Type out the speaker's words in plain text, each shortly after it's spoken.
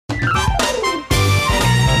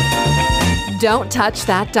Don't touch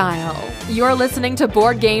that dial. You're listening to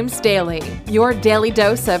Board Games Daily, your daily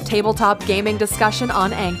dose of tabletop gaming discussion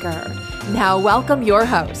on Anchor. Now welcome your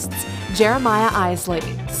hosts, Jeremiah Isley,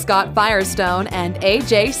 Scott Firestone, and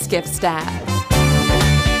AJ Skifstad.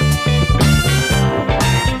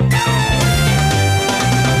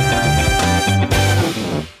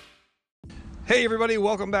 Hey everybody,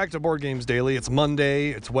 welcome back to Board Games Daily. It's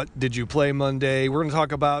Monday. It's What Did You Play Monday. We're going to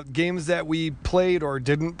talk about games that we played or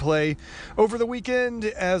didn't play over the weekend,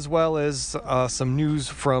 as well as some news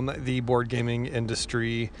from the board gaming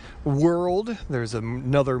industry world. There's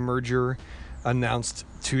another merger announced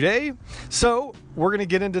today. So we're going to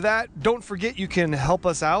get into that. Don't forget you can help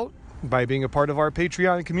us out by being a part of our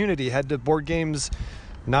Patreon community. Head to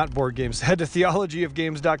head to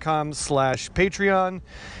theologyofgames.com/Patreon,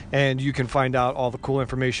 and you can find out all the cool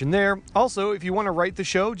information there. Also, if you want to write the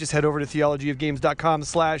show, just head over to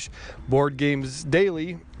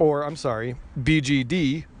theologyofgames.com/boardgamesdaily, or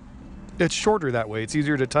BGD. It's shorter that way. It's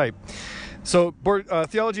easier to type. So,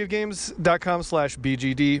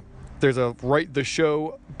 theologyofgames.com/BGD. There's a write the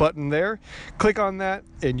show button there. Click on that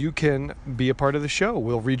and you can be a part of the show.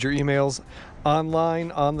 We'll read your emails online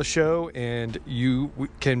on the show, and you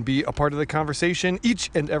can be a part of the conversation each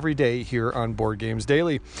and every day here on Board Games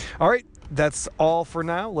Daily. All right, that's all for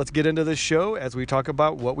now. Let's get into this show as we talk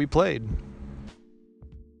about what we played.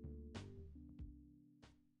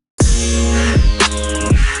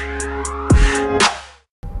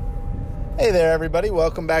 Hey there, everybody.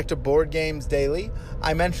 Welcome back to Board Games Daily.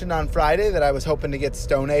 I mentioned on Friday that I was hoping to get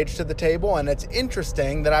Stone Age to the table, and it's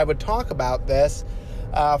interesting that I would talk about this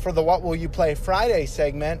for the What Will You Play Friday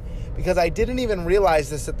segment, because I didn't even realize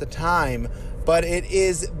this at the time, but it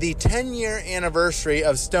is the 10-year anniversary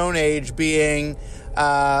of Stone Age being,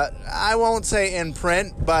 I won't say in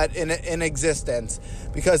print, but in existence,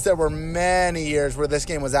 because there were many years where this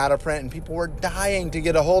game was out of print and people were dying to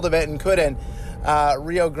get a hold of it and couldn't.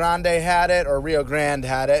 Rio Grande had it, or Rio Grande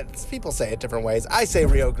had it. People say it different ways. I say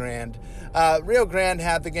Rio Grande. Rio Grande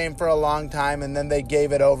had the game for a long time, and then they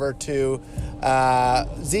gave it over to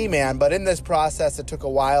Z-Man. But in this process, it took a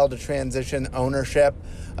while to transition ownership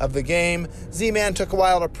of the game. Z-Man took a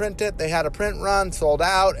while to print it. They had a print run, sold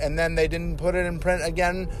out, and then they didn't put it in print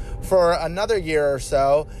again for another year or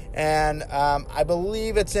so. And I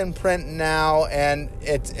believe it's in print now, and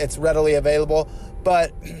it's readily available.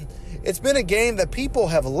 But it's been a game that people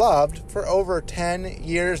have loved for over 10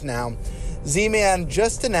 years now. Z-Man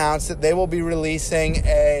just announced that they will be releasing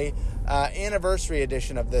a anniversary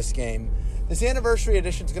edition of this game. This anniversary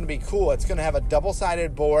edition is going to be cool. It's going to have a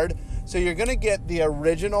double-sided board, so you're going to get the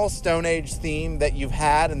original Stone Age theme that you've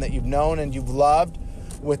had and that you've known and you've loved,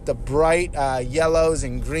 with the bright yellows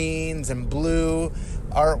and greens and blue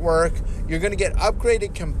artwork. You're going to get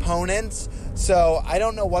upgraded components, so I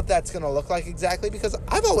don't know what that's going to look like exactly, because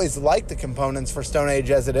I've always liked the components for Stone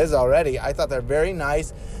Age as it is already. I thought they're very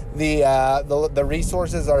nice. The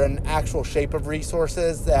resources are an actual shape of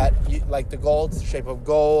resources, that like the gold's the shape of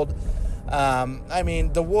gold.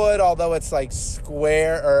 The wood, although it's like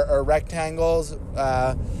square or rectangles,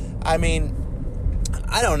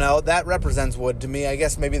 I don't know. That represents wood to me. I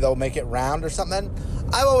guess maybe they'll make it round or something.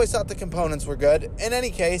 I've always thought the components were good. In any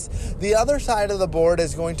case, the other side of the board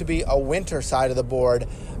is going to be a winter side of the board.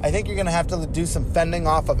 I think you're going to have to do some fending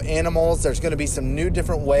off of animals. There's going to be some new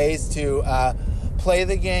different ways to play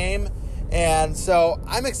the game. And so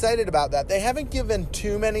I'm excited about that. They haven't given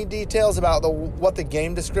too many details about what the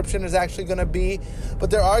game description is actually going to be, but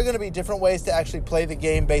there are going to be different ways to actually play the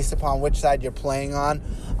game based upon which side you're playing on.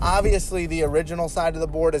 Obviously, the original side of the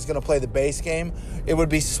board is going to play the base game. It would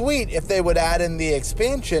be sweet if they would add in the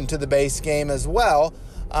expansion to the base game as well,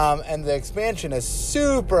 and the expansion is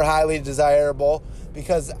super highly desirable,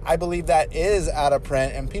 because I believe that is out of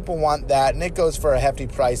print and people want that, and it goes for a hefty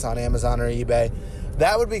price on Amazon or eBay.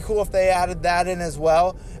 That would be cool if they added that in as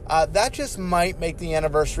well. That just might make the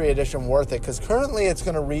anniversary edition worth it, because currently it's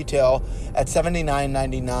going to retail at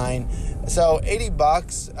 $79.99. So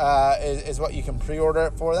 $80 is what you can pre-order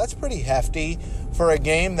it for. That's pretty hefty for a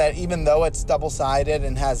game that, even though it's double-sided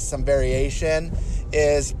and has some variation,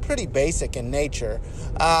 is pretty basic in nature.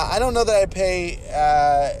 I don't know that I'd pay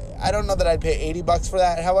 $80 for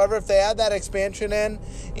that. However, if they add that expansion in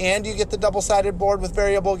and you get the double-sided board with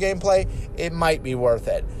variable gameplay, it might be worth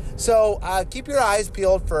it. So keep your eyes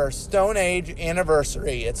peeled for Stone Age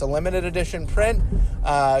Anniversary. It's a limited edition print.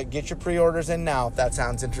 Get your pre-orders in now if that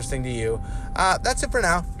sounds interesting to you. That's it for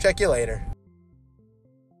now. Check you later.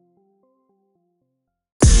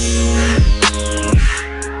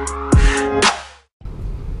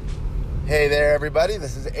 Hey there, everybody.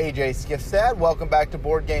 This is AJ Skifstad. Welcome back to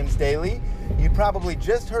Board Games Daily. You probably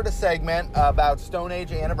just heard a segment about Stone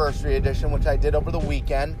Age Anniversary Edition, which I did over the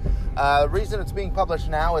weekend. The reason it's being published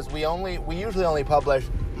now is we usually only publish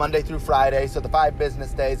Monday through Friday, so the 5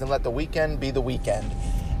 business days, and let the weekend be the weekend.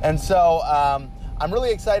 And so I'm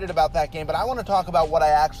really excited about that game, but I want to talk about what I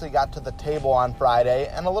actually got to the table on Friday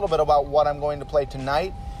and a little bit about what I'm going to play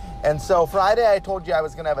tonight. And so Friday I told you I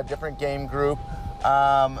was going to have a different game group.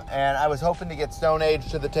 And I was hoping to get Stone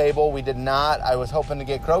Age to the table. We did not. I was hoping to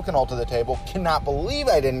get Crokinole to the table. Cannot believe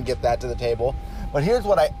I didn't get that to the table. But here's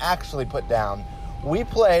what I actually put down. We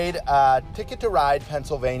played Ticket to Ride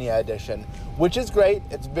Pennsylvania Edition, which is great.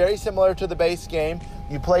 It's very similar to the base game.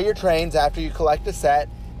 You play your trains after you collect a set,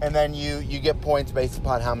 and then you get points based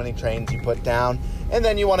upon how many trains you put down. And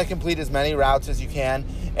then you want to complete as many routes as you can.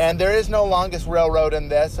 And there is no longest railroad in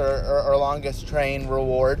this or longest train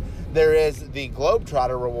reward. There is the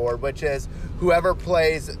Globetrotter reward, which is whoever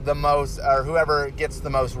plays the most or whoever gets the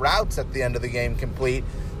most routes at the end of the game complete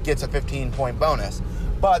gets a 15-point bonus.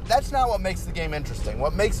 But that's not what makes the game interesting.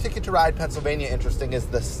 What makes Ticket to Ride Pennsylvania interesting is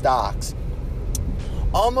the stocks.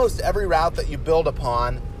 Almost every route that you build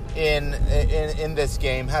upon in this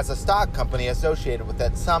game has a stock company associated with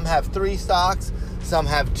it. Some have 3 stocks, some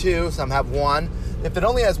have 2, some have 1. If it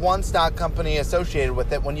only has 1 stock company associated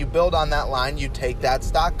with it, when you build on that line, you take that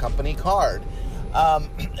stock company card.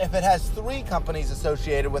 If it has 3 companies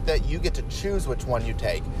associated with it, you get to choose which one you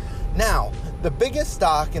take. Now, the biggest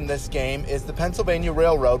stock in this game is the Pennsylvania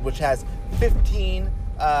Railroad, which has 15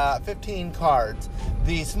 cards.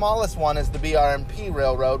 The smallest one is the BRMP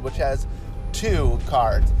Railroad, which has 2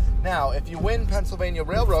 cards. Now, if you win Pennsylvania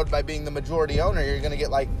Railroad by being the majority owner, you're going to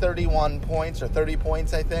get like 31 points or 30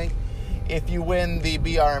 points, I think. If you win the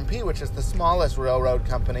BRMP, which is the smallest railroad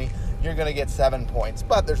company, you're going to get 7 points.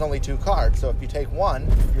 But there's only 2 cards, so if you take 1,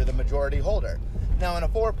 you're the majority holder. Now, in a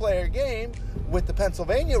 4-player game with the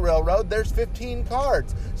Pennsylvania Railroad, there's 15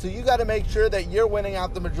 cards. So you got to make sure that you're winning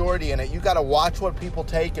out the majority in it. You got to watch what people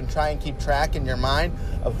take and try and keep track in your mind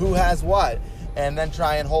of who has what, and then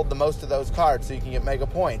try and hold the most of those cards so you can get mega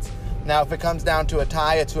points. Now, if it comes down to a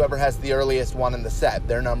tie, it's whoever has the earliest one in the set.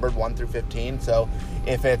 They're numbered 1 through 15, so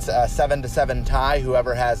if it's a 7-7 tie,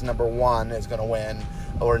 whoever has number 1 is going to win,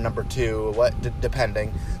 or number 2,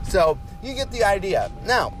 depending. So you get the idea.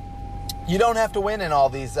 Now, you don't have to win in all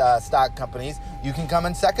these stock companies. You can come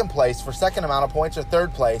in second place for second amount of points or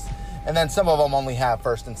third place, and then some of them only have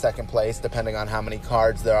first and second place, depending on how many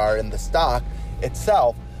cards there are in the stock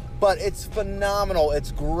itself. But it's phenomenal.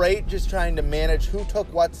 It's great just trying to manage who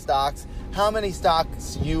took what stocks, how many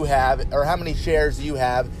stocks you have, or how many shares you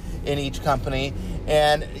have in each company.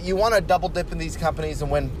 And you want to double dip in these companies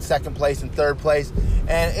and win second place and third place.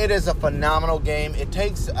 And it is a phenomenal game. It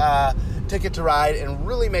takes Ticket to Ride and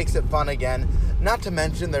really makes it fun again. Not to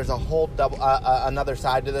mention there's a whole another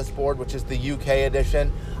side to this board, which is the UK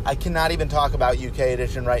edition. I cannot even talk about UK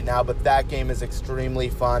edition right now, but that game is extremely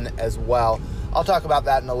fun as well. I'll talk about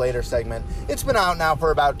that in a later segment. It's been out now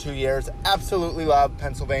for about 2 years. Absolutely love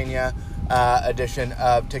Pennsylvania edition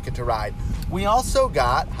of Ticket to Ride. We also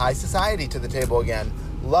got High Society to the table again.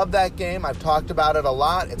 Love that game. I've talked about it a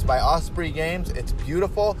lot. It's by Osprey Games. It's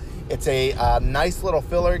beautiful. It's a nice little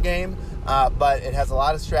filler game, but it has a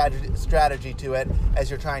lot of strategy to it as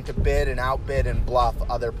you're trying to bid and outbid and bluff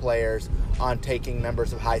other players on taking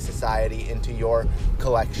members of High Society into your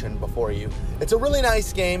collection before you. It's a really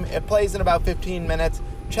nice game. It plays in about 15 minutes.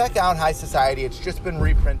 Check out High Society. It's just been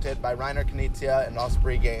reprinted by Reiner Knizia and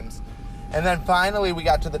Osprey Games. And then finally we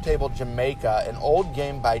got to the table Jamaica, an old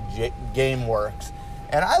game by GameWorks.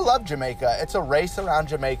 And I love Jamaica. It's a race around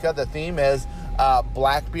Jamaica. The theme is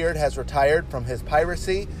Blackbeard has retired from his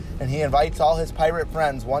piracy, and he invites all his pirate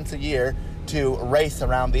friends once a year to race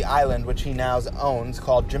around the island, which he now owns,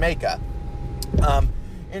 called Jamaica.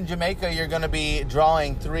 In Jamaica, you're going to be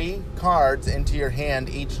drawing 3 cards into your hand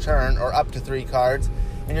each turn, or up to 3 cards,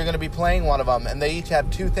 and you're going to be playing one of them, and they each have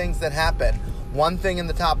 2 things that happen. One thing in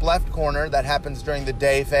the top left corner that happens during the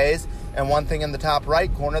day phase, and one thing in the top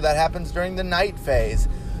right corner that happens during the night phase.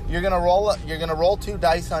 You're going to roll 2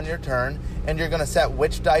 dice on your turn, and you're going to set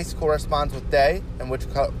which dice corresponds with day and which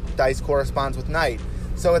dice corresponds with night.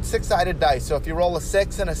 So it's 6-sided dice. So if you roll a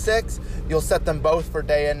 6 and a 6, you'll set them both for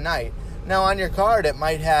day and night. Now on your card, it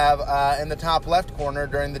might have in the top left corner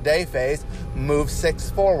during the day phase, move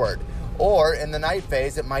 6 forward. Or in the night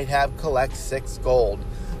phase, it might have collect 6 gold.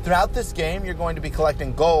 Throughout this game, you're going to be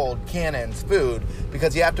collecting gold, cannons, food,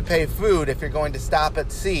 because you have to pay food if you're going to stop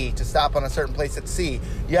at sea, to stop on a certain place at sea.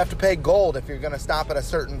 You have to pay gold if you're going to stop at a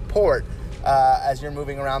certain port as you're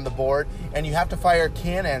moving around the board, and you have to fire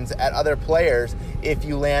cannons at other players if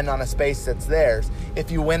you land on a space that's theirs.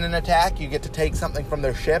 If you win an attack, you get to take something from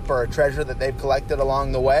their ship or a treasure that they've collected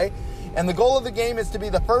along the way. And the goal of the game is to be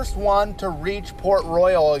the first one to reach Port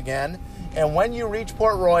Royal again. And when you reach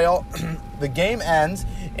Port Royal, the game ends,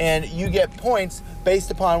 and you get points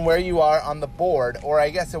based upon where you are on the board, or I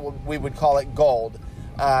guess we would call it gold,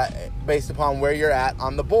 based upon where you're at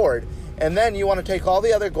on the board. And then you want to take all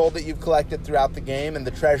the other gold that you've collected throughout the game and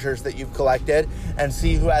the treasures that you've collected and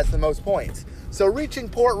see who has the most points. So reaching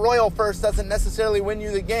Port Royal first doesn't necessarily win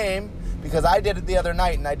you the game, because I did it the other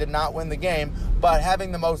night and I did not win the game, but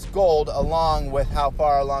having the most gold along with how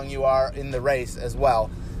far along you are in the race as well.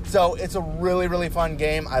 So it's a really, really fun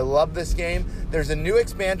game. I love this game. There's a new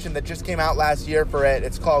expansion that just came out last year for it.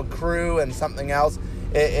 It's called Crew and something else.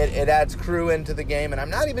 It adds crew into the game, and I'm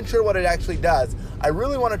not even sure what it actually does. I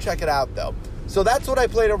really want to check it out, though. So that's what I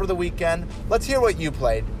played over the weekend. Let's hear what you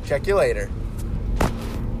played. Check you later.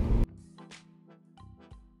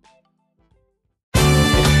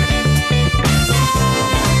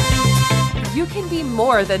 You can be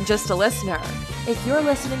more than just a listener. If you're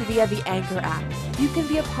listening via the Anchor app, you can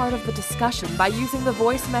be a part of the discussion by using the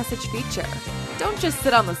voice message feature. Don't just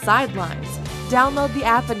sit on the sidelines. Download the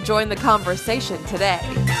app and join the conversation today.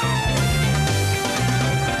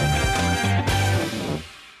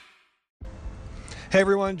 Hey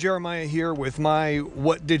everyone, Jeremiah here with my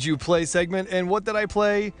What Did You Play segment. And what did I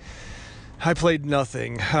play? I played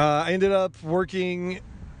nothing. I ended up working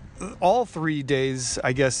all 3 days,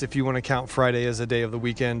 I guess, if you want to count Friday as a day of the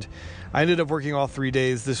weekend. I ended up working all 3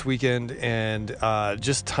 days this weekend, and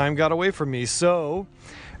just time got away from me. So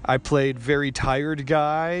I played Very Tired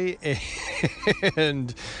Guy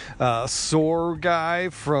and Sore Guy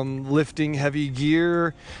from Lifting Heavy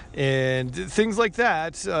Gear and things like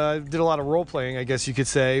that. Did a lot of role-playing, I guess you could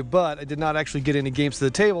say, but I did not actually get any games to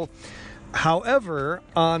the table. However,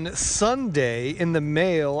 on Sunday in the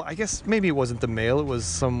mail, I guess maybe it wasn't the mail, it was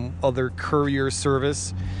some other courier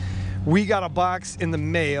service, we got a box in the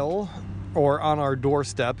mail, or on our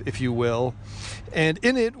doorstep, if you will, and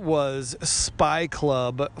in it was Spy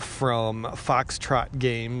Club from Foxtrot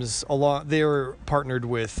Games. They were partnered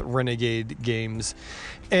with Renegade Games,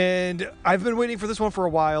 and I've been waiting for this one for a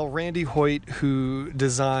while. Randy Hoyt, who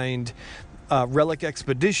designed Relic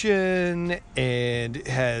Expedition and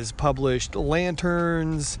has published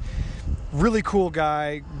Lanterns, really cool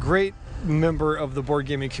guy, great member of the board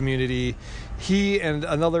gaming community. He and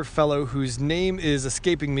another fellow whose name is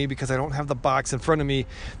escaping me because I don't have the box in front of me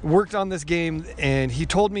worked on this game, and he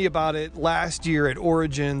told me about it last year at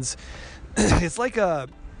Origins. It's like a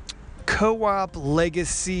co-op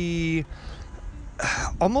legacy,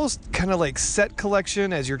 almost kind of like set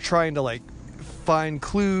collection as you're trying to like find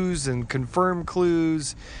clues and confirm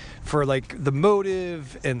clues for like the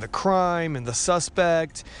motive and the crime and the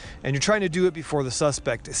suspect, and you're trying to do it before the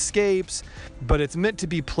suspect escapes, but it's meant to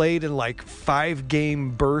be played in like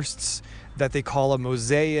 5-game bursts that they call a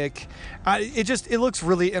mosaic. It looks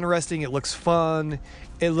really interesting. It looks fun.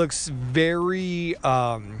 It looks very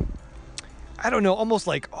I don't know, almost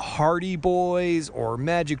like Hardy Boys or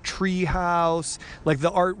Magic Tree House. Like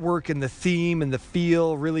the artwork and the theme and the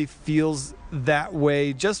feel really feels that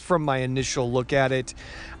way just from my initial look at it.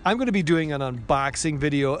 I'm going to be doing an unboxing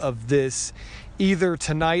video of this either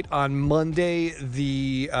tonight on Monday,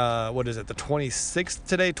 the 26th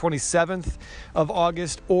today, 27th of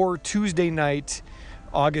August, or Tuesday night,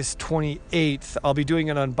 August 28th. I'll be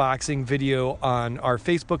doing an unboxing video on our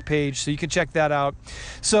Facebook page, so you can check that out.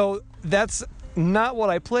 So that's not what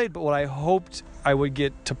I played, but what I hoped I would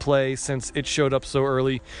get to play since it showed up so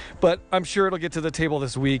early. But I'm sure it'll get to the table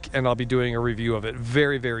this week, and I'll be doing a review of it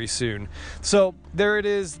very, very soon. So there it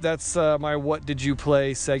is. That's my What Did You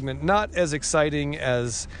Play segment. Not as exciting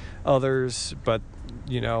as others, but,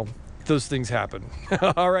 you know, those things happen.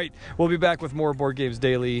 All right, we'll be back with more Board Games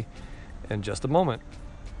Daily in just a moment.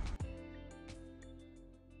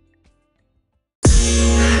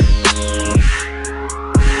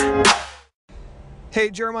 Hey,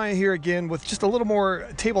 Jeremiah here again with just a little more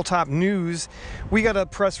tabletop news. We got a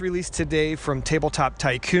press release today from Tabletop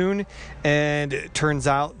Tycoon, and it turns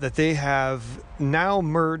out that they have now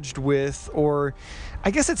merged with, or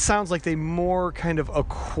I guess it sounds like they more kind of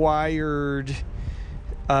acquired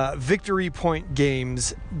Victory Point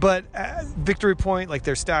Games, but Victory Point, like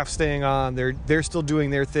their staff staying on, they're still doing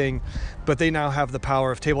their thing, but they now have the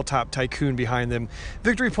power of Tabletop Tycoon behind them.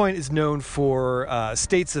 Victory Point is known for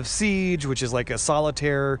States of Siege, which is like a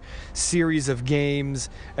solitaire series of games,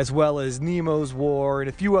 as well as Nemo's War and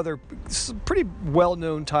a few other pretty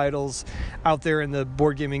well-known titles out there in the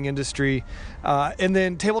board gaming industry. And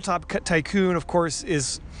then Tabletop Tycoon, of course,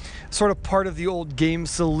 is sort of part of the old Game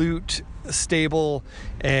Salute stable,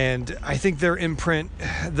 and I think their imprint,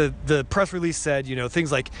 the press release said,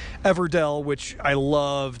 things like Everdell, which I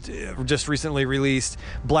loved, just recently released,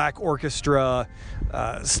 Black Orchestra,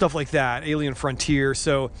 stuff like that, Alien Frontier.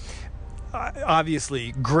 So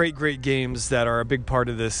obviously great games that are a big part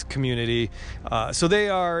of this community. So they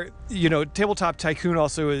are, Tabletop Tycoon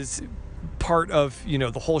also is part of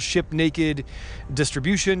the whole Ship Naked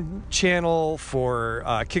distribution channel for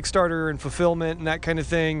Kickstarter and fulfillment and that kind of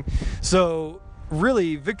thing. So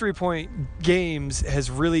really, Victory Point Games has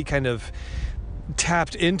really kind of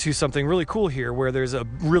tapped into something really cool here, where there's a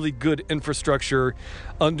really good infrastructure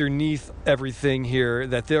underneath everything here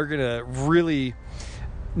that they're gonna really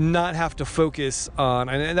not have to focus on,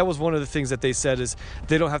 and that was one of the things that they said, is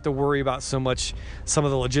they don't have to worry about so much some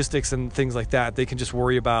of the logistics and things like that. They can just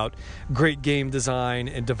worry about great game design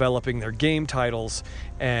and developing their game titles,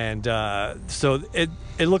 and so it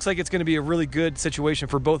looks like it's going to be a really good situation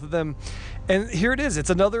for both of them. And here it is, it's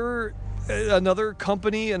another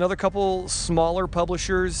company, another couple smaller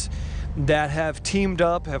publishers that have teamed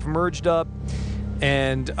up, have merged up,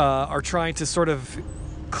 and are trying to sort of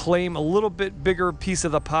claim a little bit bigger piece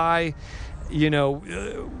of the pie.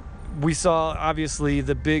 We saw obviously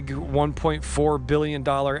the big $1.4 billion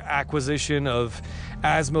acquisition of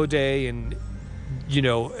Asmodee, and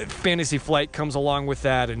Fantasy Flight comes along with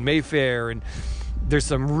that, and Mayfair, and there's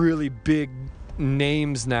some really big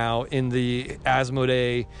names now in the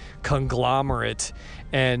Asmodee conglomerate,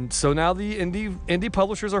 and so now the indie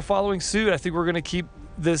publishers are following suit. I think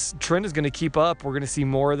this trend is going to keep up. We're going to see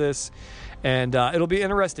more of this, and it'll be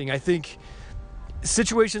interesting. I think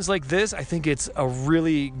situations like this, I think it's a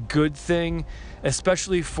really good thing,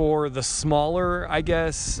 especially for the smaller,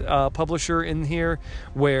 publisher in here,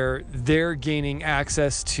 where they're gaining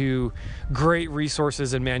access to great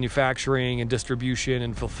resources in manufacturing and distribution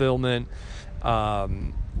and fulfillment.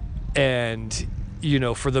 And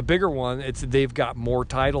for the bigger one, they've got more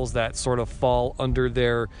titles that sort of fall under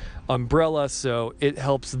their umbrella, so it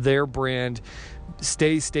helps their brand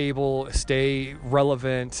stay stable, stay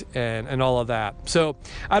relevant, and all of that. So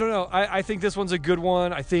I don't know. I think this one's a good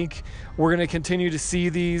one. I think we're going to continue to see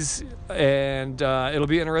these, and it'll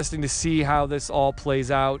be interesting to see how this all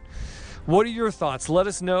plays out. What are your thoughts? Let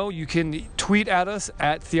us know. You can tweet at us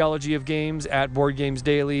at Theology of Games, at Board Games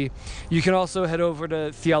Daily. You can also head over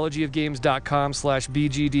to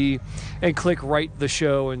theologyofgames.com/BGD and click Write the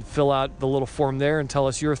Show and fill out the little form there and tell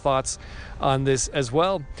us your thoughts on this as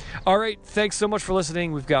well. All right, thanks so much for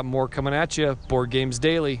listening. We've got more coming at you. Board Games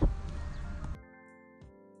Daily.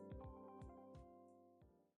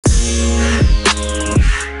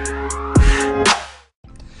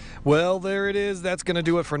 Well, there it is. That's going to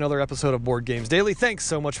do it for another episode of Board Games Daily. Thanks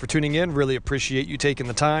so much for tuning in. Really appreciate you taking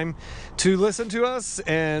the time to listen to us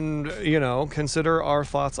and, consider our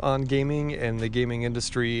thoughts on gaming and the gaming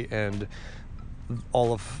industry and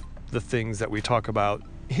all of the things that we talk about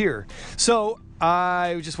here. So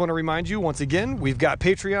I just want to remind you once again, we've got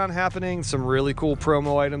Patreon happening, some really cool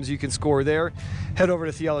promo items you can score there. Head over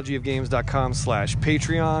to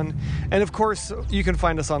theologyofgames.com/Patreon. And of course, you can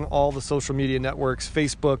find us on all the social media networks.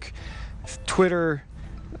 Facebook, Twitter,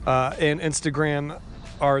 and Instagram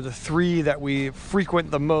are the three that we frequent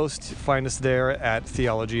the most. Find us there at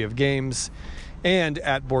Theology of Games and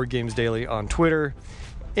at Board Games Daily on Twitter.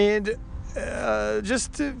 And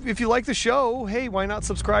if you like the show, hey, why not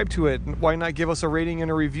subscribe to it? Why not give us a rating and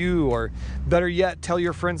a review? Or better yet, tell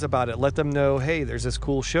your friends about it. Let them know, hey, there's this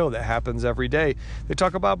cool show that happens every day. They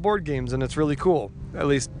talk about board games, and it's really cool. At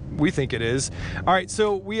least we think it is. All right,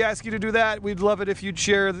 so we ask you to do that. We'd love it if you'd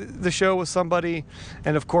share the show with somebody.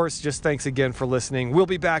 And of course, just thanks again for listening. We'll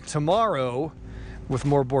be back tomorrow with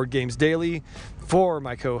more Board Games Daily. For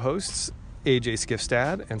my co-hosts, AJ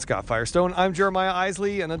Skifstad and Scott Firestone, I'm Jeremiah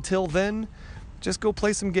Isley, and until then, just go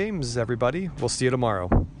play some games, everybody. We'll see you tomorrow.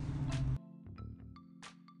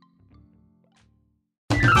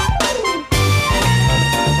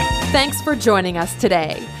 Thanks for joining us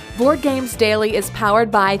today. Board Games Daily is powered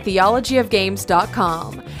by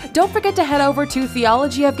theologyofgames.com. Don't forget to head over to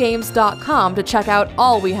theologyofgames.com to check out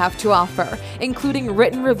all we have to offer, including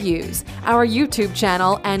written reviews, our YouTube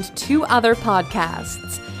channel, and 2 other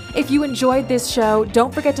podcasts. If you enjoyed this show,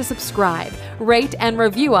 don't forget to subscribe, rate, and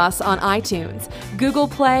review us on iTunes, Google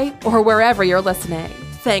Play, or wherever you're listening.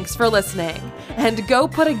 Thanks for listening, and go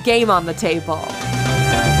put a game on the table.